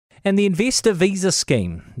And the investor visa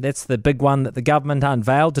scheme, that's the big one that the government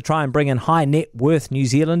unveiled to try and bring in high net worth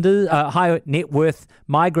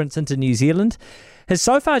migrants into New Zealand, has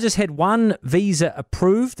so far just had one visa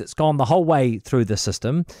approved that's gone the whole way through the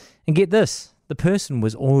system. And get this, the person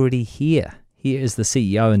was already here. Here is the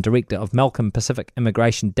CEO and Director of Malcolm Pacific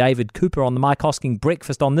Immigration, David Cooper, on the Mike Hosking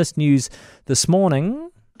Breakfast on This News this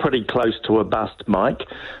morning. Pretty close to a bust, Mike.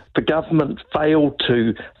 The government failed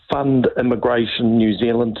to fund Immigration New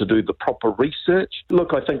Zealand to do the proper research.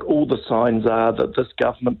 Look, I think all the signs are that this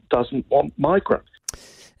government doesn't want migrants.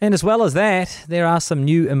 And as well as that, there are some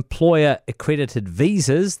new employer-accredited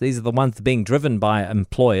visas. These are the ones that are being driven by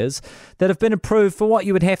employers that have been approved for what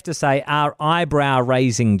you would have to say are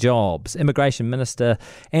eyebrow-raising jobs. Immigration Minister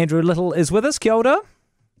Andrew Little is with us. Kia ora.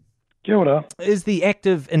 Kia ora. Is the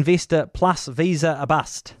Active Investor Plus visa a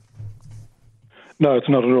bust? No, it's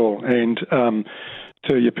not at all. And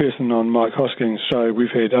to your person on Mike Hosking's show, we've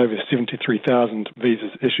had over 73,000 visas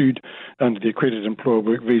issued under the Accredited Employer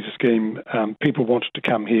Work Visa Scheme. People wanted to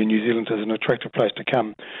come here. New Zealand is an attractive place to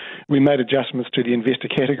come. We made adjustments to the investor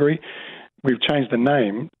category. We've changed the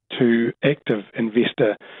name to Active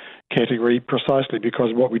Investor category precisely because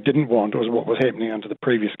what we didn't want was what was happening under the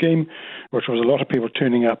previous scheme, which was a lot of people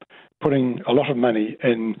turning up, putting a lot of money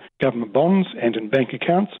in government bonds and in bank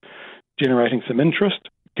accounts, generating some interest,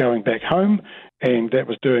 going back home, and that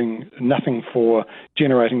was doing nothing for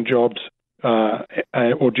generating jobs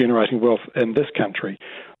or generating wealth in this country.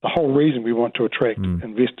 The whole reason we want to attract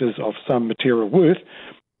investors of some material worth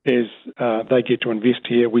is they get to invest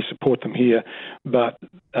here, we support them here, but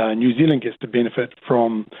New Zealand gets to benefit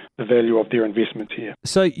from the value of their investments here.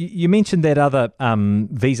 So you mentioned that other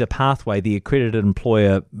visa pathway, the Accredited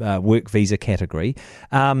Employer Work Visa category.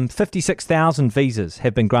 56,000 visas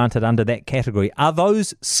have been granted under that category. Are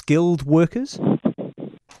those skilled workers?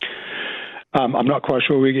 I'm not quite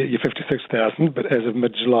sure we get your 56,000, but as of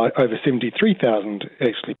mid-July, over 73,000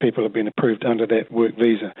 actually people have been approved under that work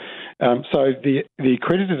visa. So the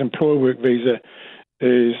Accredited Employer Work Visa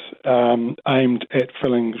is aimed at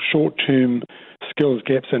filling short-term skills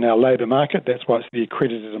gaps in our labour market. That's why it's the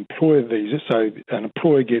Accredited Employer Visa. So an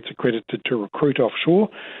employer gets accredited to recruit offshore.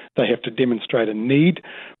 They have to demonstrate a need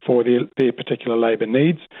for their particular labour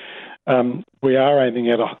needs. We are aiming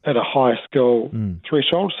at a high skill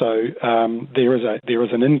threshold, so there is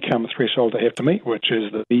an income threshold they have to meet, which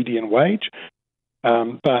is the median wage.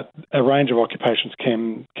 But a range of occupations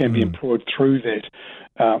can be employed through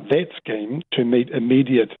that scheme to meet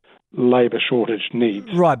immediate labour shortage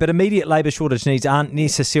needs. Right, but immediate labour shortage needs aren't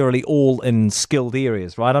necessarily all in skilled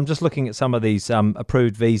areas, right? I'm just looking at some of these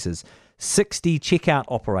approved visas. 60 checkout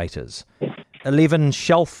operators. 11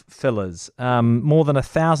 shelf fillers, more than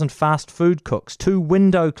 1,000 fast food cooks, 2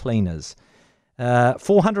 window cleaners,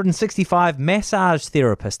 465 massage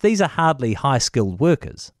therapists. These are hardly high-skilled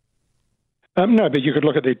workers. No, but you could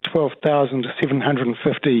look at the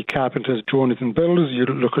 12,750 carpenters, joiners and builders. You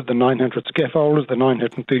look at the 900 scaffolders, the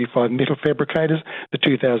 935 metal fabricators, the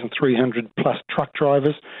 2,300 plus truck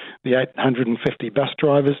drivers, the 850 bus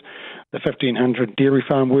drivers, the 1,500 dairy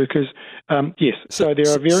farm workers. Yes, so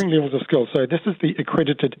there are varying levels of skill. So this is the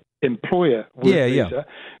accredited employer work visa.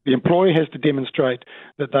 The employer has to demonstrate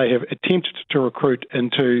that they have attempted to recruit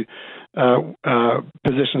into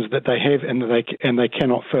positions that they have and they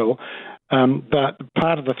cannot fill. But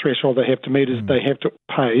part of the threshold they have to meet is they have to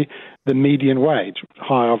pay the median wage,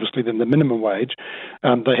 higher obviously than the minimum wage.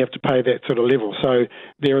 They have to pay that sort of level. So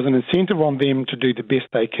there is an incentive on them to do the best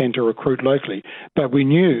they can to recruit locally. But we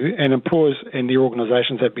knew, and employers and their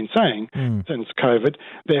organisations have been saying since COVID,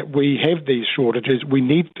 that we have these shortages. We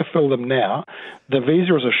need to fill them now. The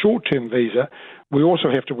visa is a short-term visa. We also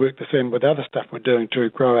have to work this in with other stuff we're doing to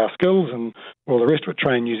grow our skills and all the rest of it,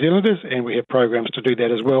 train New Zealanders, and we have programs to do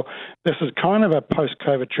that as well. This is kind of a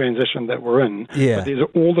post-COVID transition that we're in, but there's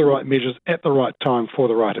all the right measures at the right time for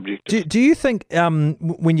the right objective. Do you think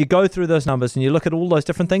when you go through those numbers and you look at all those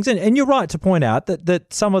different things, and you're right to point out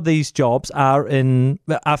that some of these jobs are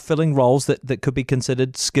filling roles that could be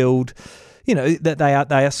considered skilled, you know, that they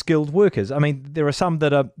are skilled workers. I mean, there are some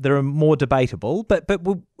that are more debatable, but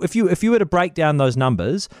if you were to break down those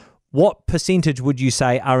numbers, what percentage would you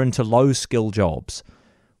say are into low skill jobs?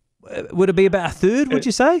 Would it be about a third, would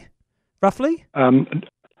you say, roughly?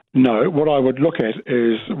 No, what I would look at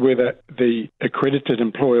is whether the Accredited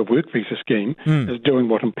Employer Work Visa Scheme is doing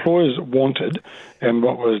what employers wanted and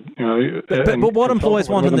what was, you know... But what employers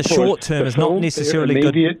want in the short term is not necessarily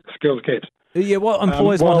good... Immediate skills gaps. Yeah, what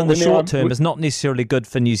employers want in the short term is not necessarily good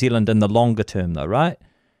for New Zealand in the longer term, though, right?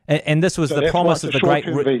 And this was the promise of the Great...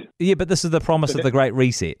 but this is the promise of the Great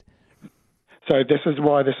Reset. So this is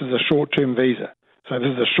why this is a short-term visa. So this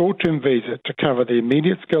is a short-term visa to cover the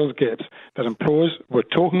immediate skills gaps that employers were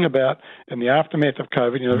talking about in the aftermath of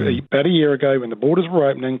COVID. About a year ago when the borders were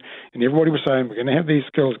opening and everybody was saying we're going to have these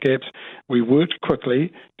skills gaps, we worked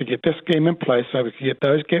quickly to get this scheme in place so we could get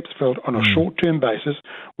those gaps filled on a short-term basis,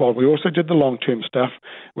 while we also did the long-term stuff.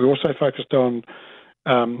 We also focused on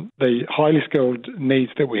the highly skilled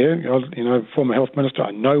needs that we have. Former health minister, I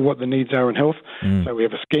know what the needs are in health, so we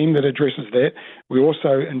have a scheme that addresses that. We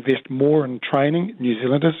also invest more in training New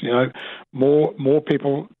Zealanders, more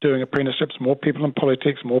people doing apprenticeships, more people in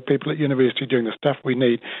politics, more people at university doing the stuff we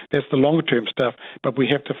need. That's the longer-term stuff, but we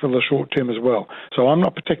have to fill the short-term as well. So I'm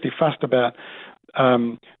not particularly fussed about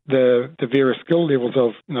the various skill levels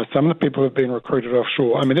of some of the people who have been recruited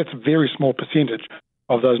offshore. I mean, that's a very small percentage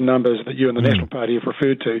of those numbers that you and the National Party have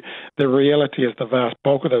referred to. The reality is the vast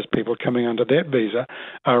bulk of those people coming under that visa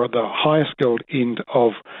are at the higher skilled end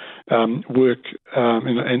of work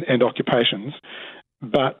and occupations.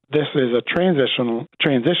 But this is a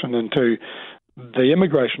transition into the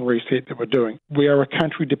immigration reset that we're doing. We are a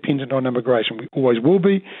country dependent on immigration. We always will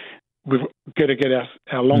be. We've got to get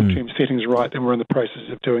our long-term settings right, and we're in the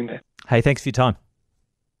process of doing that. Hey, thanks for your time.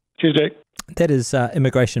 Cheers, Jack. That is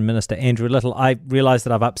Immigration Minister Andrew Little. I realise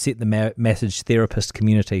that I've upset the massage therapist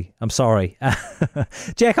community. I'm sorry.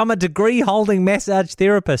 Jack, I'm a degree-holding massage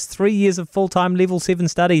therapist, 3 years of full-time level 7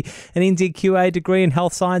 study, an NZQA degree in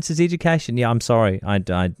health sciences education. Yeah, I'm sorry.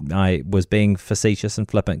 I was being facetious and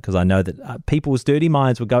flippant because I know that people's dirty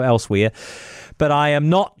minds would go elsewhere. But I am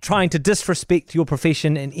not trying to disrespect your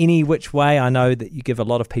profession in any which way. I know that you give a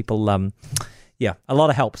lot of people, a lot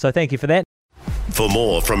of help. So thank you for that. For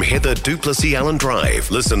more from Heather Duplessis Allen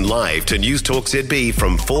Drive, listen live to News Talk ZB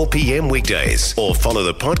from 4 p.m. weekdays or follow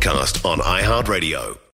the podcast on iHeartRadio.